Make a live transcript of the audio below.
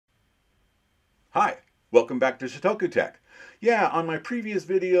Hi, welcome back to Shotoku Tech. Yeah, on my previous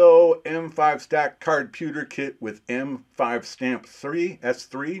video, M5Stack card pewter kit with M5 stamp 3,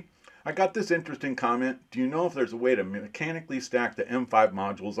 S3, I got this interesting comment. Do you know if there's a way to mechanically stack the M5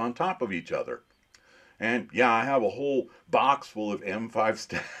 modules on top of each other? And yeah, I have a whole box full of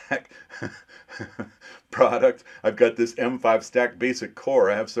M5Stack products. I've got this M5Stack basic core.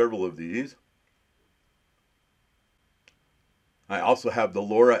 I have several of these. I also have the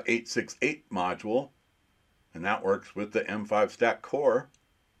LoRa868 module, and that works with the M5Stack core.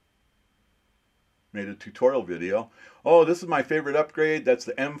 Made a tutorial video. Oh, this is my favorite upgrade. That's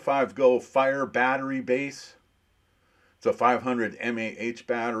the M5GOFIRE battery base. It's a 500 mAh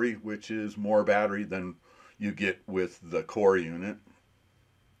battery, which is more battery than you get with the core unit.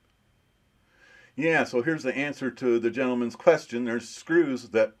 Yeah, so here's the answer to the gentleman's question. There's screws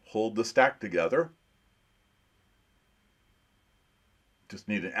that hold the stack together. Just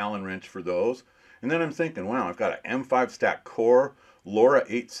need an Allen wrench for those. And then I'm thinking, wow, I've got an M5Stack core,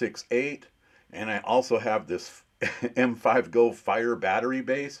 LoRa868, and I also have this M5GOFIRE battery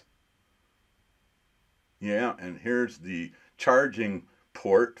base. Yeah, and here's the charging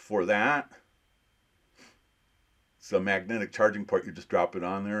port for that. It's a magnetic charging port. You just drop it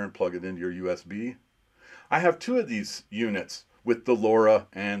on there and plug it into your USB. I have two of these units with the LoRa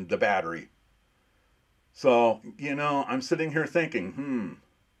and the battery. So, I'm sitting here thinking,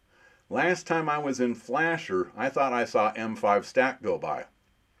 last time I was in Flasher, I thought I saw M5Stack go by.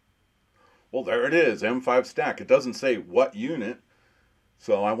 Well, there it is, M5Stack. It doesn't say what unit,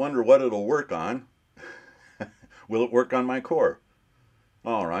 so I wonder what it'll work on. Will it work on my core?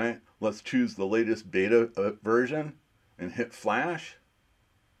 All right, let's choose the latest beta version and hit Flash.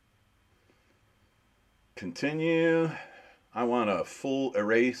 Continue. I want a full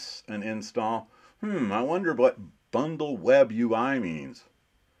erase and install. I wonder what bundle web UI means.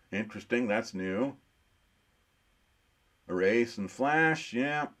 Interesting, that's new. Erase and flash,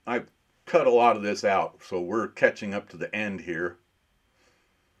 yeah, I cut a lot of this out, so we're catching up to the end here.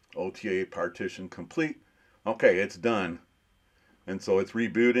 OTA partition complete. Okay, it's done. And so it's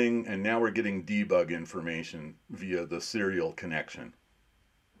rebooting, and now we're getting debug information via the serial connection.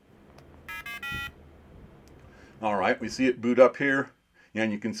 All right, we see it boot up here,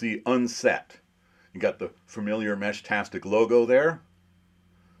 and you can see unset. You got the familiar Meshtastic logo there.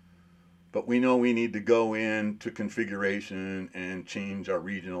 But we know we need to go into configuration and change our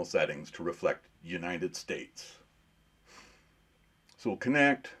regional settings to reflect United States. So we'll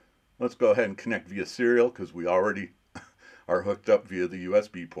connect. Let's go ahead and connect via serial because we already are hooked up via the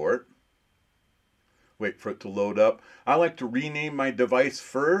USB port. Wait for it to load up. I like to rename my device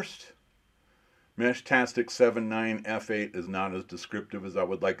first. Meshtastic 79F8 is not as descriptive as I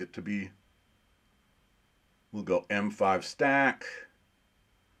would like it to be. We'll go M5Stack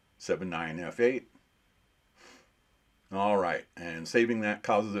 79F8. All right, and saving that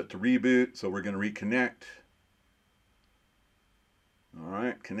causes it to reboot, so we're going to reconnect. All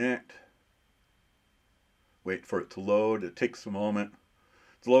right, connect. Wait for it to load. It takes a moment.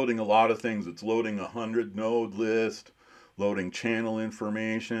 It's loading a lot of things. It's loading a 100 node list, loading channel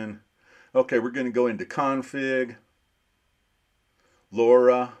information. Okay, we're going to go into config,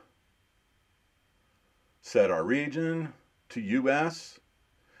 LoRa, set our region to US.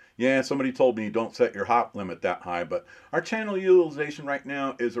 Yeah, somebody told me don't set your hop limit that high, but our channel utilization right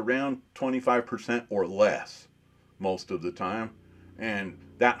now is around 25% or less most of the time. And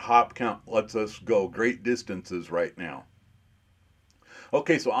that hop count lets us go great distances right now.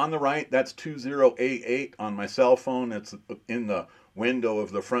 Okay, so on the right, that's 2088 on my cell phone. It's in the window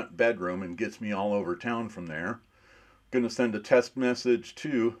of the front bedroom and gets me all over town from there. Going to send a test message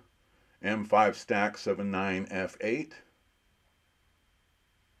to M5Stack 79F8.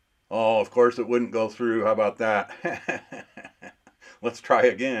 Oh, of course it wouldn't go through. How about that? Let's try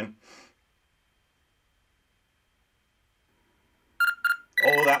again.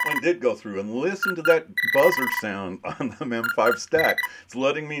 Oh, that one did go through. And listen to that buzzer sound on the M5Stack. It's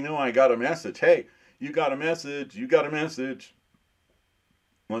letting me know I got a message. Hey, you got a message. You got a message.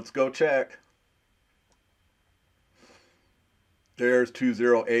 Let's go check. There's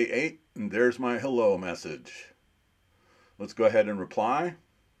 2088, and there's my hello message. Let's go ahead and reply.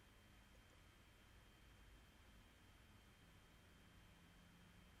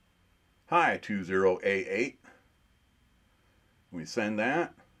 Hi, 2088. We send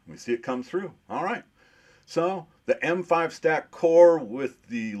that. We see it come through. All right. So the M5Stack core with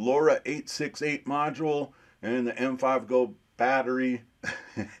the LoRa868 module and the M5Go battery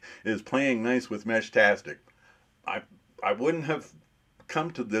is playing nice with Meshtastic. I wouldn't have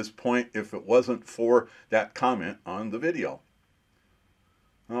come to this point if it wasn't for that comment on the video.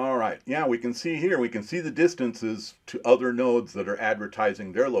 All right. right, yeah, we can see here, we can see the distances to other nodes that are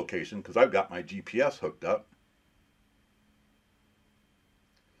advertising their location because I've got my GPS hooked up.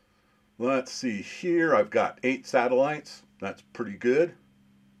 Let's see here, I've got 8 satellites. That's pretty good.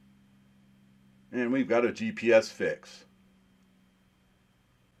 And we've got a GPS fix.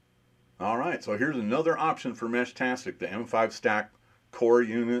 All right, so here's another option for Meshtastic, the M5Stack core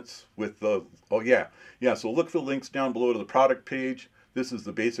units with the, so look for the links down below to the product page. This is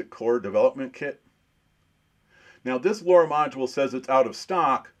the basic core development kit. Now this LoRa module says it's out of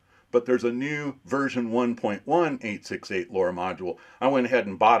stock, but there's a new version 1.1868 LoRa module. I went ahead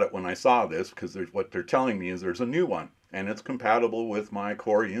and bought it when I saw this because what they're telling me is there's a new one and it's compatible with my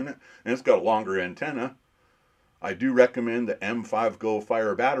core unit and it's got a longer antenna. I do recommend the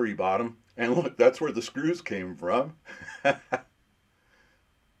M5GOFIRE battery bottom, and look, that's where the screws came from.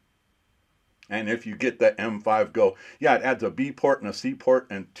 And if you get the M5GO, yeah, it adds a B port and a C port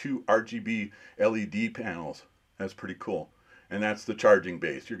and 2 RGB LED panels. That's pretty cool. And that's the charging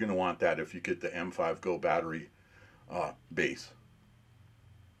base. You're going to want that if you get the M5GO battery base.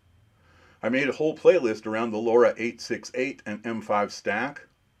 I made a whole playlist around the LoRa868 and M5Stack.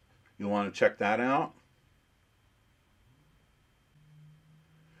 You'll want to check that out.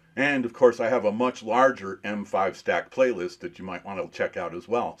 And of course I have a much larger M5Stack playlist that you might want to check out as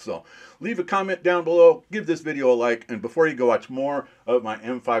well. So leave a comment down below, give this video a like, and before you go watch more of my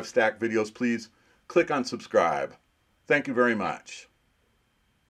M5Stack videos, please click on subscribe. Thank you very much.